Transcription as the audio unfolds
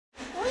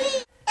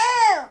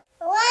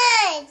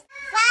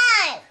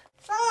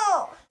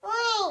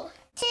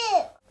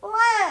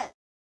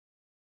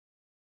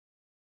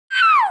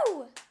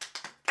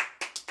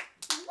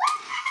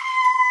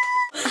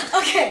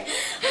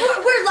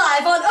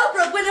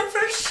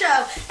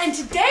And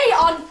today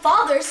on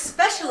Father's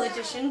Special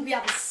Edition, we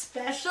have a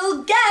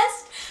special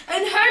guest,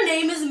 and her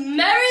name is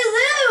Mary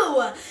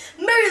Lou.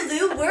 Mary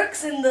Lou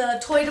works in the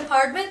toy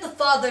department, the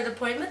father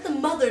department, the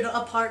mother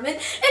department,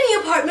 any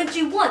apartment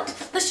you want.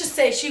 Let's just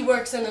say she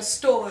works in a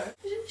store.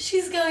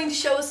 She's going to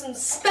show us some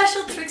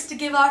special tricks to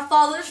give our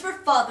fathers for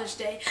Father's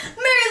Day.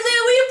 Mary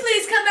Lou, will you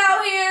please come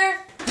out here?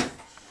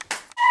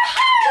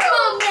 Come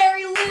on,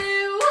 Mary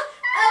Lou.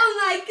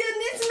 Oh my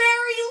goodness,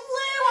 Mary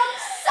Lou, I'm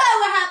so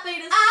happy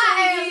to see you.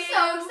 I am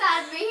so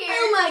excited to be here.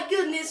 Oh my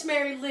goodness,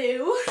 Mary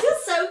Lou.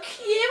 You're so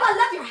cute. I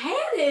love your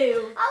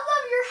hairdo. I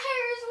love your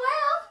hair as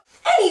well.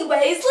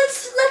 Anyways,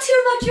 let's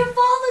hear about your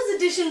Father's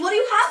Edition. What do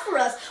you have for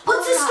us?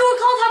 What's this store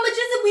called? How much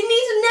is it? We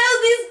need to know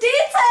these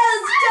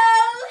details,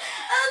 Joe.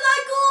 Oh my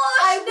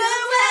gosh. No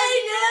way,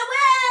 no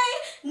way,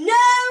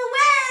 no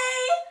way.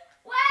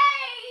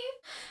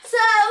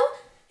 So,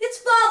 it's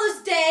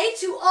Father's Day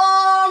to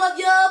all of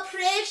your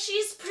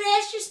precious,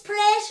 precious,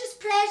 precious,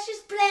 precious,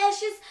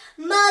 precious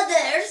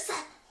mothers.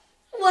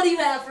 What do you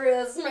have for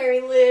us, Mary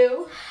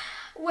Lou?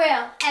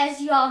 Well, as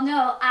you all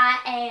know, I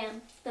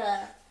am the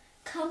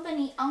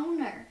company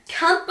owner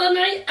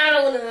Company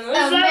owner.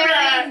 of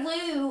Mary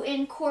Lou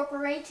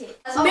Incorporated.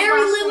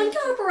 Mary Lou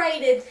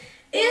Incorporated.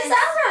 Is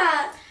that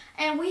right?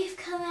 And we've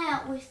come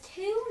out with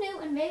 2 new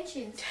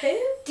inventions Two?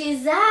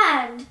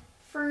 designed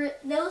for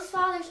those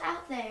fathers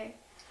out there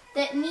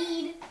that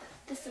need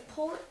the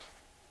support.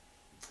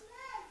 I'm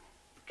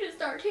gonna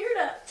start tearing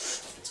up.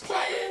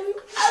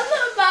 I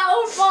love my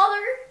own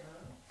father.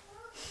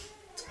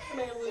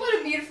 What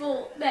a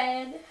beautiful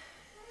man.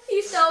 He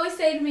used to always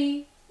say to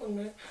me, "You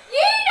know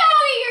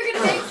you're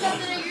gonna make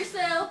something of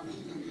yourself."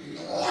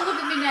 And look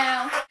at me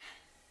now.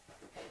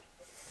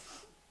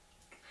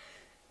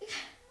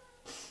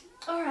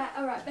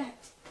 Alright, back.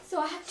 So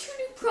I have 2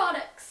 new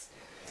products.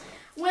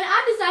 When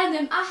I designed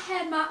them, I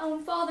had my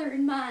own father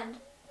in mind.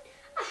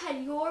 I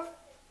had your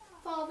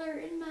father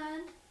in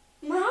mind.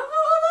 My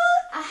father?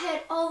 I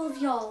had all of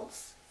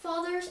y'all's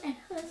fathers and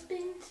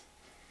husbands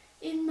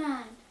in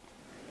mind.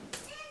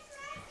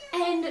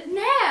 And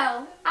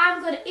now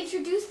I'm going to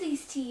introduce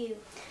these to you.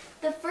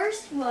 The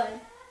first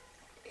one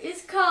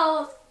is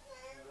called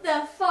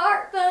the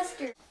Fart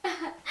Buster.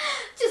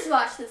 Just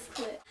watch this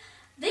clip.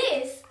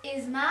 This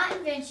is my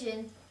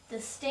invention,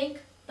 the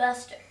Stink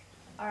Buster.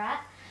 Alright?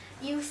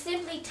 You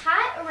simply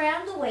tie it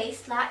around the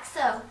waist like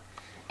so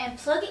and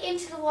plug it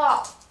into the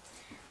wall.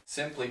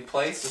 Simply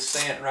place the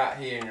scent right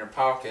here in your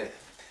pocket,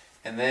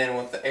 and then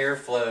with the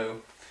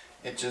airflow,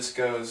 it just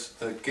goes,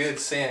 the good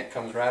scent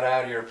comes right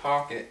out of your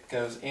pocket,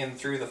 goes in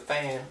through the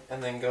fan,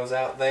 and then goes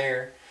out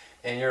there,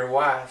 and your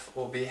wife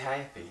will be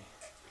happy.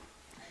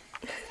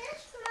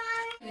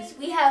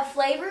 We have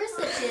flavors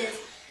such as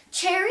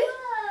cherry,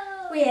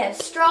 we have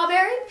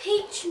strawberry,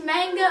 peach,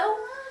 mango,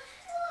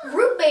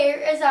 root beer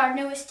is our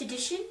newest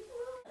addition.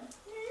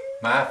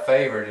 My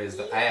favorite is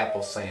the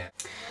apple scent.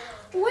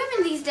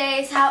 Women these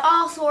days have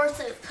all sorts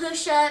of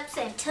push-ups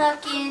and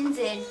tuck-ins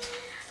and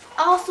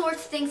all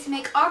sorts of things to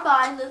make our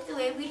body look the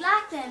way we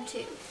like them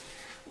to.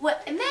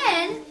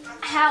 Men,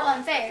 how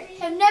unfair,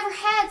 have never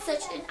had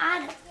such an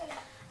item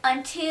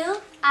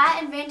until I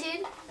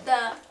invented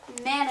the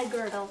Manna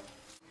Girdle.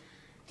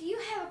 Do you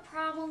have a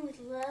problem with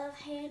love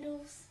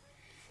handles?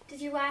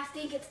 Does your wife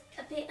think it's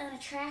a bit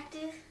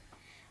unattractive?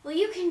 Well,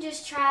 you can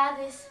just try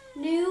this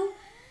new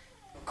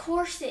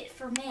corset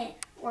for men,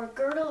 or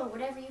girdle, or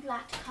whatever you'd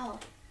like to call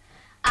it.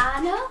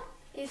 I know,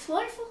 it's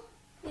wonderful,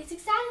 it's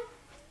exciting.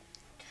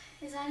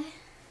 Is that it?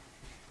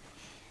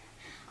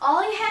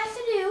 All you have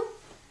to do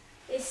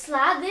is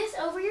slide this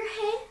over your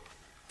head,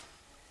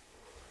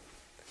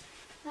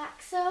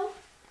 like so.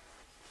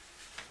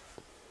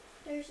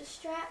 There's a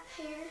strap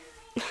here.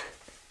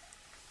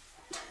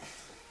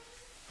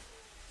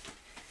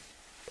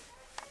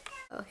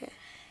 Okay.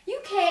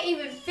 You can't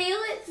even feel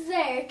it's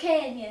there,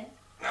 can you?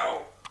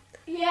 No.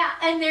 Yeah,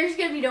 and there's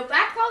going to be no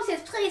back problems. He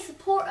has plenty of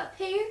support up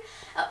here.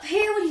 Up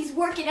here when he's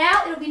working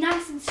out, it'll be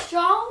nice and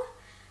strong.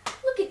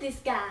 Look at this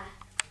guy.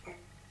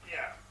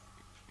 Yeah.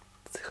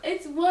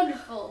 It's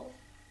wonderful.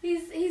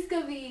 He's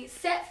going to be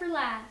set for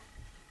life.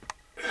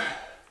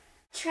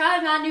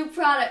 Try my new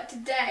product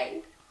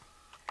today.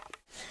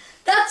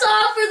 That's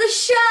all for the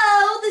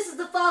show. This is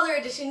the Father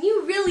Edition.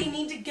 You really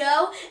need to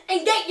go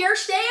and get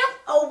yourself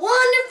a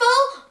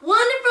wonderful,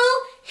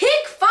 wonderful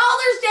Hick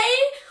Father's Day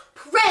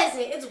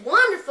present. It's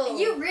wonderful.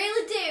 You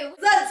really do.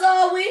 That's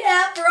all we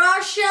have for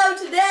our show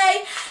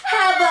today.